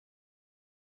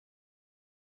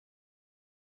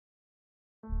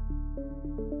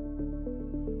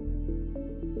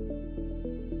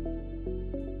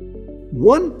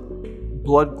One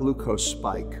blood glucose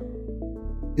spike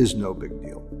is no big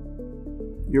deal.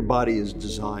 Your body is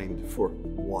designed for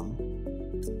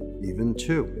 1, even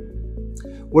 2.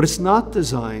 What it's not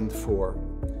designed for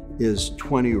is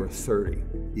 20 or 30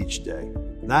 each day.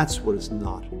 That's what it's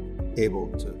not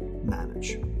able to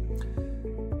manage.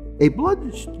 A blood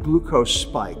glucose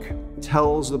spike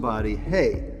tells the body,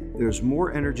 hey, there's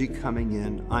more energy coming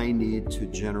in. I need to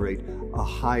generate a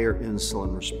higher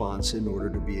insulin response in order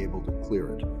to be able to clear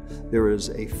it. There is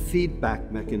a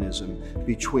feedback mechanism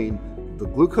between the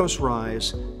glucose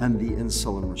rise and the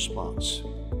insulin response.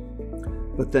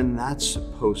 But then that's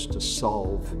supposed to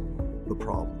solve the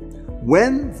problem.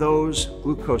 When those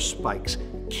glucose spikes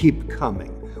keep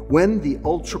coming, when the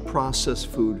ultra-processed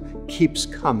food keeps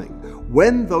coming,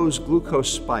 when those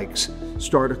glucose spikes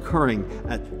start occurring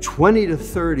at 20 to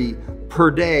 30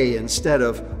 per day instead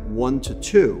of 1 to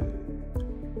 2,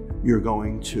 you're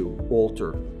going to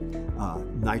alter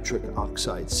nitric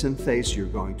oxide synthase, you're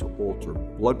going to alter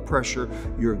blood pressure,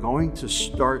 you're going to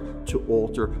start to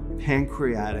alter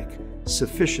pancreatic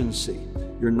sufficiency.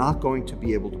 You're not going to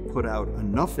be able to put out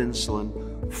enough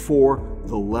insulin for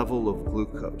the level of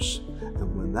glucose.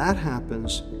 And when that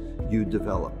happens, you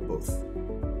develop both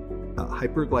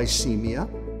hyperglycemia,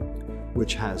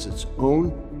 which has its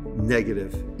own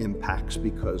negative impacts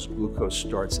because glucose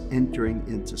starts entering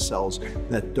into cells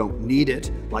that don't need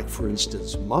it, like for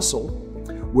instance muscle,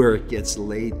 where it gets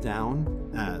laid down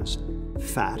as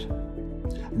fat.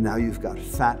 And now you've got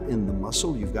fat in the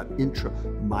muscle, you've got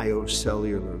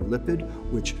intramyocellular lipid,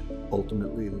 which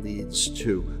ultimately leads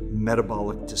to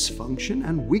metabolic dysfunction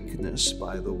and weakness,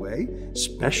 by the way,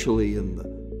 especially in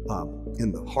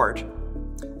the heart,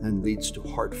 and leads to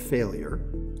heart failure.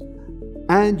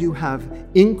 And you have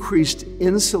increased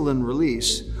insulin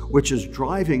release, which is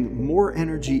driving more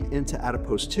energy into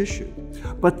adipose tissue.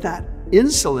 But that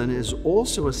insulin is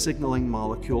also a signaling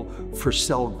molecule for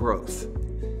cell growth.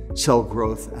 Cell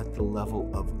growth at the level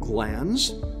of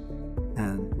glands.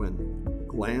 And when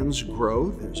glands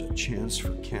grow, there's a chance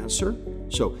for cancer.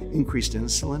 So increased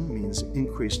insulin means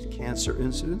increased cancer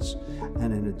incidence.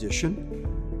 And in addition,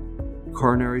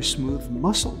 coronary smooth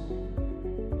muscle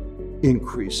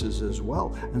increases as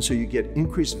well. And so you get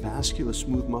increased vascular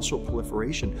smooth muscle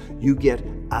proliferation. You get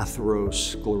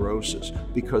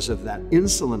atherosclerosis because of that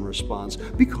insulin response,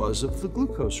 because of the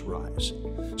glucose rise.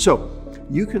 So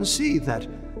you can see that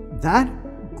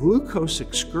glucose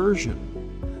excursion,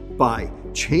 by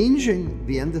changing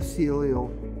the endothelial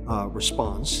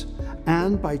response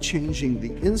and by changing the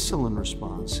insulin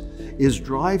response, is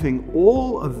driving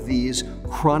all of these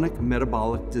chronic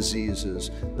metabolic diseases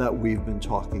that we've been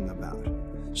talking about.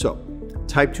 So,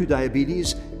 type 2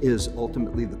 diabetes is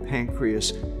ultimately the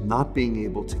pancreas not being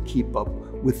able to keep up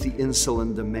with the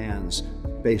insulin demands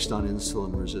based on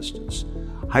insulin resistance.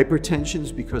 Hypertension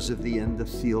is because of the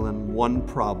endothelin 1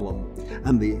 problem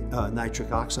and the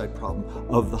nitric oxide problem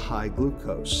of the high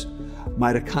glucose.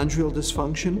 Mitochondrial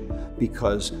dysfunction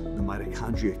because the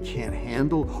mitochondria can't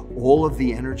handle all of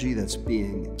the energy that's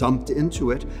being dumped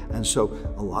into it, and so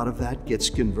a lot of that gets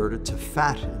converted to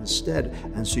fat instead,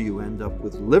 and so you end up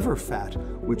with liver fat,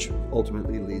 which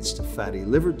ultimately leads to fatty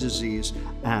liver disease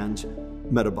and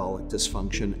metabolic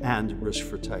dysfunction and risk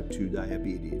for type 2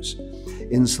 diabetes.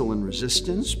 Insulin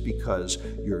resistance because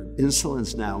your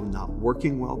insulin's now not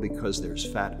working well because there's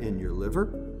fat in your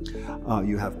liver.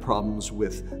 You have problems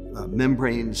with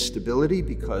membrane stability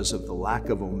because of the lack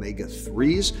of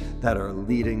omega-3s that are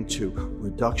leading to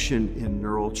reduction in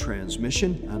neural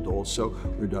transmission and also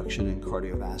reduction in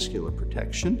cardiovascular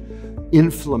protection.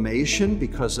 Inflammation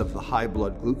because of the high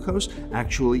blood glucose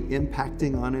actually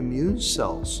impacting on immune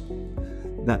cells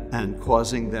and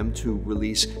causing them to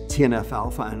release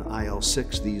TNF-alpha and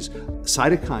IL-6, these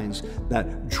cytokines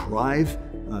that drive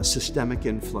systemic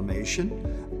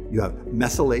inflammation. You have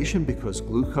methylation because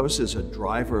glucose is a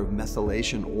driver of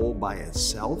methylation all by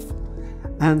itself.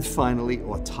 And finally,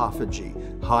 autophagy.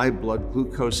 High blood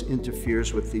glucose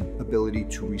interferes with the ability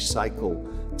to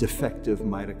recycle defective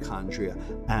mitochondria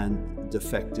and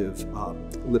defective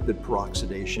lipid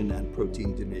peroxidation and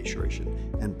protein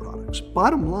denaturation end products.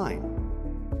 Bottom line,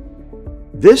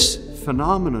 this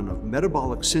phenomenon of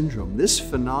metabolic syndrome, this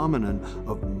phenomenon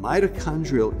of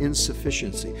mitochondrial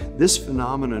insufficiency, this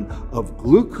phenomenon of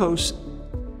glucose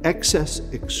excess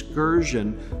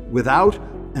excursion without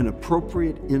an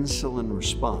appropriate insulin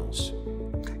response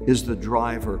is the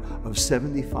driver of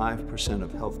 75%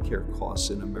 of healthcare costs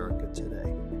in America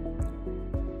today.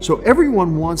 So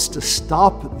everyone wants to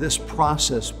stop this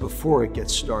process before it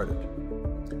gets started.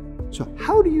 So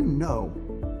how do you know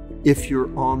if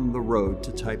you're on the road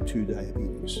to type 2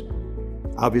 diabetes.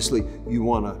 Obviously, you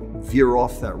want to veer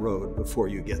off that road before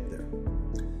you get there.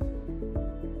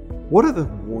 What are the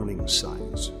warning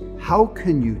signs? How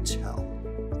can you tell?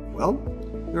 Well,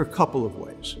 there are a couple of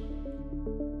ways.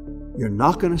 You're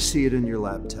not going to see it in your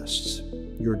lab tests.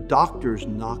 Your doctor's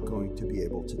not going to be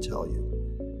able to tell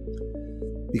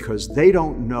you because they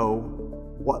don't know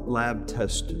what lab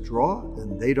tests to draw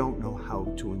and they don't know how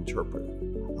to interpret it.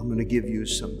 I'm going to give you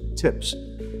some tips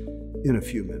in a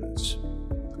few minutes.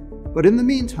 But in the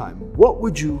meantime, what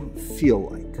would you feel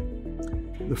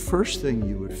like? The first thing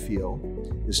you would feel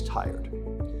is tired.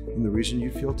 And the reason you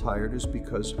feel tired is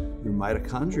because your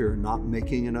mitochondria are not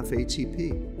making enough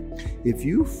ATP. If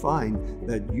you find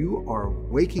that you are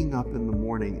waking up in the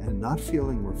morning and not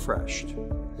feeling refreshed,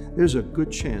 there's a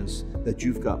good chance that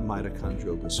you've got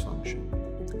mitochondrial dysfunction.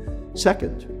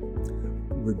 Second,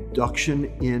 reduction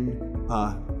in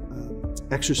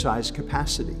exercise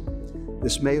capacity.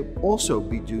 This may also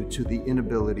be due to the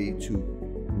inability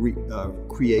to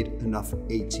create enough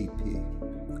ATP.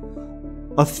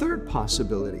 A third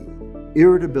possibility,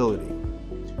 irritability.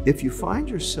 If you find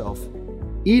yourself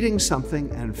eating something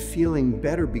and feeling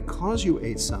better because you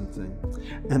ate something,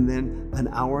 and then an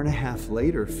hour and a half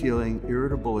later feeling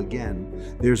irritable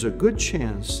again, there's a good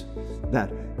chance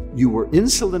that you were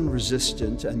insulin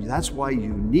resistant and that's why you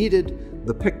needed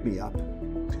the pick-me-up.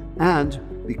 And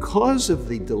because of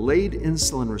the delayed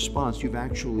insulin response, you've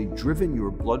actually driven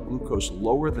your blood glucose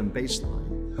lower than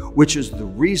baseline, which is the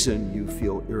reason you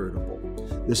feel irritable.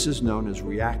 This is known as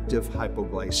reactive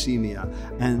hypoglycemia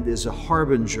and is a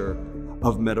harbinger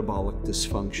of metabolic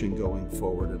dysfunction going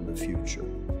forward in the future.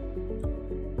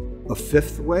 A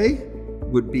fifth way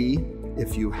would be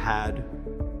if you had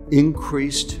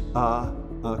increased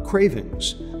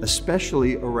cravings,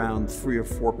 especially around 3 or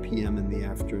 4 p.m. in the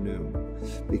afternoon,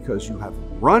 because you have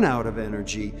run out of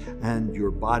energy and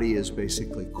your body is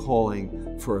basically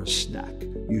calling for a snack.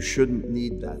 You shouldn't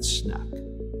need that snack.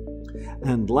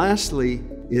 And lastly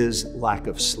is lack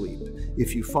of sleep.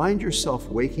 If you find yourself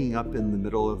waking up in the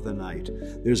middle of the night,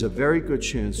 there's a very good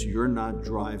chance you're not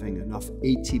driving enough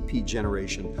ATP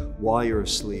generation while you're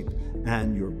asleep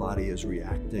and your body is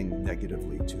reacting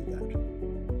negatively to that.